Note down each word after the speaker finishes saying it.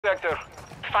Sector.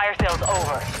 Fire sales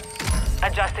over.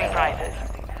 Adjusting prices.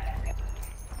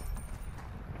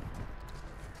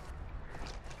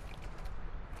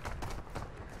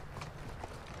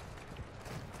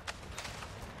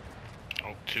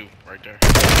 Oh, two right there.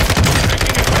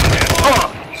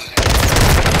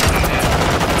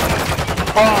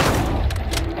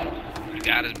 You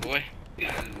got us, boy.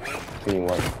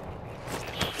 Teamwork.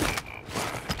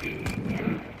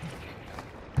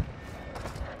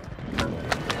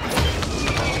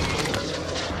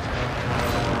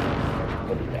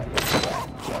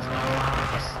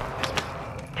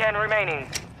 Ten remaining.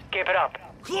 Keep it up.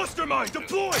 Cluster mine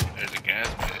deployed! There's a gas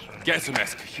mask right Gas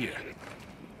mask here.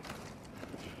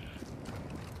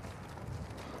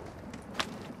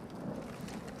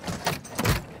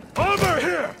 Over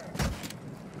here!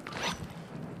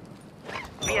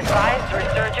 Be advised,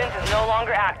 Resurgence is no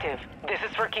longer active. This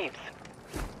is for keeps.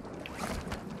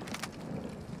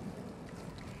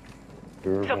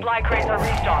 Supply crates are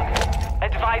restocked.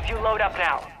 Advise you load up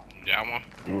now. Got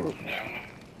one.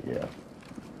 Yeah.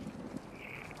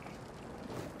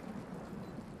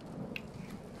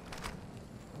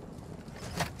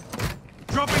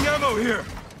 Dropping ammo here!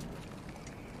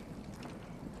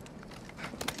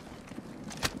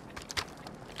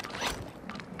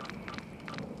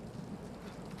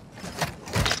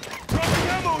 Dropping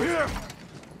ammo here!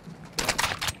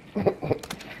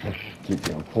 Keep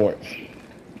your points.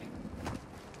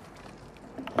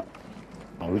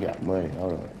 Oh, we got money.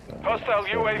 Hold on. Hostile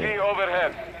UAV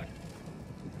overhead.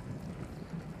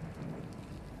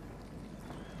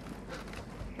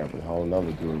 Got a whole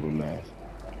nother durable mask.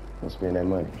 Don't spend that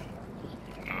money.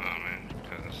 Nah, man.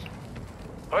 Cause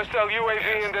Hostile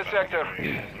UAV in the sector.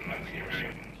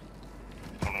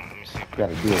 hold on, let me see.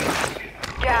 Gotta do it.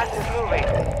 Gas is moving.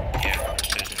 Yeah,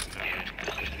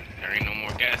 precision. There ain't no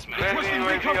more gas mask. Friendly Requesting UAV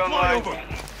recon online. flyover!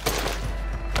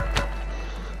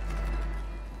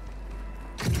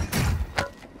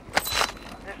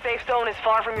 The safe zone is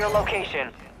far from your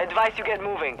location. Advise you get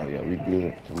moving. Oh yeah, we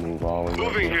need to move all the way.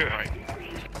 Moving up there. here. Right.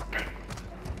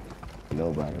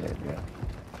 Nobody there, yeah.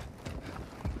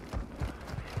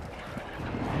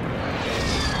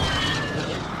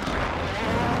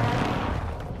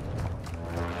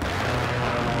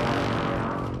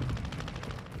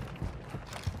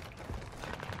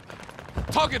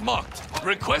 Target marked.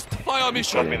 Request fire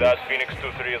mission. Copy that. Phoenix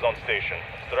 2-3 is on station.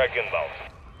 Strike inbound.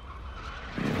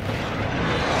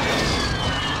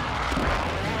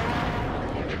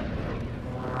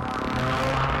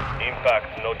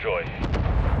 Impact, no joy.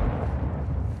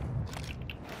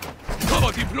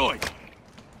 Cover deployed.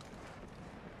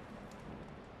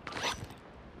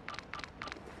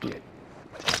 Yeah.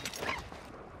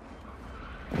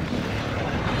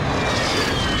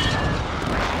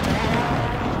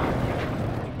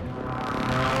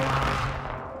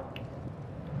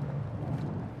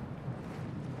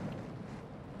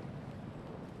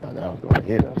 Oh, that was gonna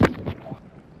hit us.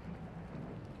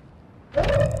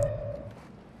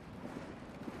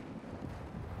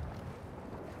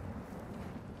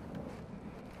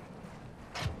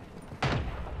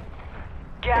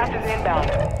 Gas is inbound.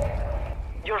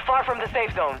 You're far from the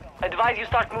safe zone. Advise you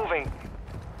start moving.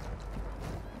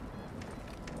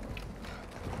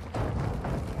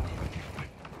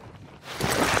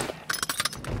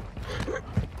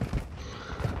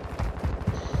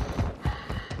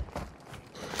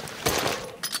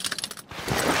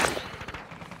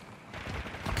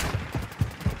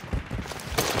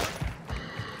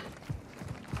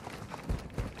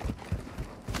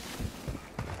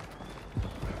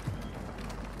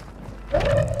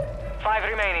 Five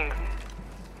remaining.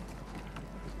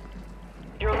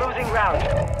 You're losing ground.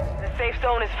 The safe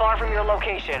zone is far from your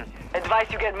location. Advise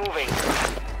you get moving.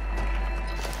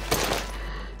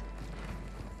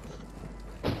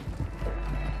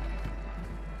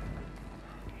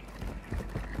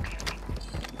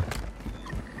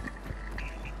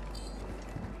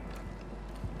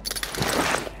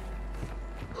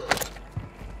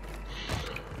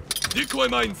 Decoy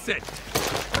mine set.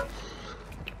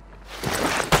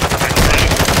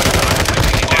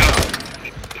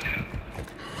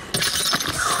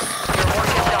 Your work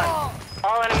is done.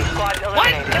 All enemy squads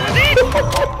eliminated.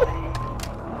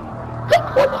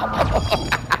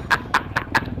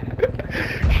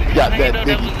 Got that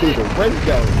nigga through the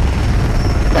window.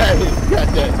 Man, got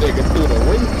that nigga through the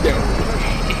window.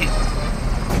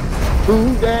 Who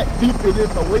that people in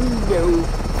the window?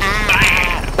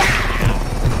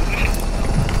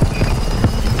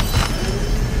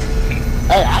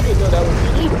 Hey, I didn't know that was me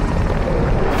either.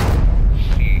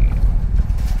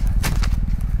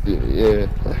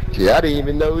 Yeah, I didn't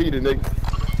even know either, nigga.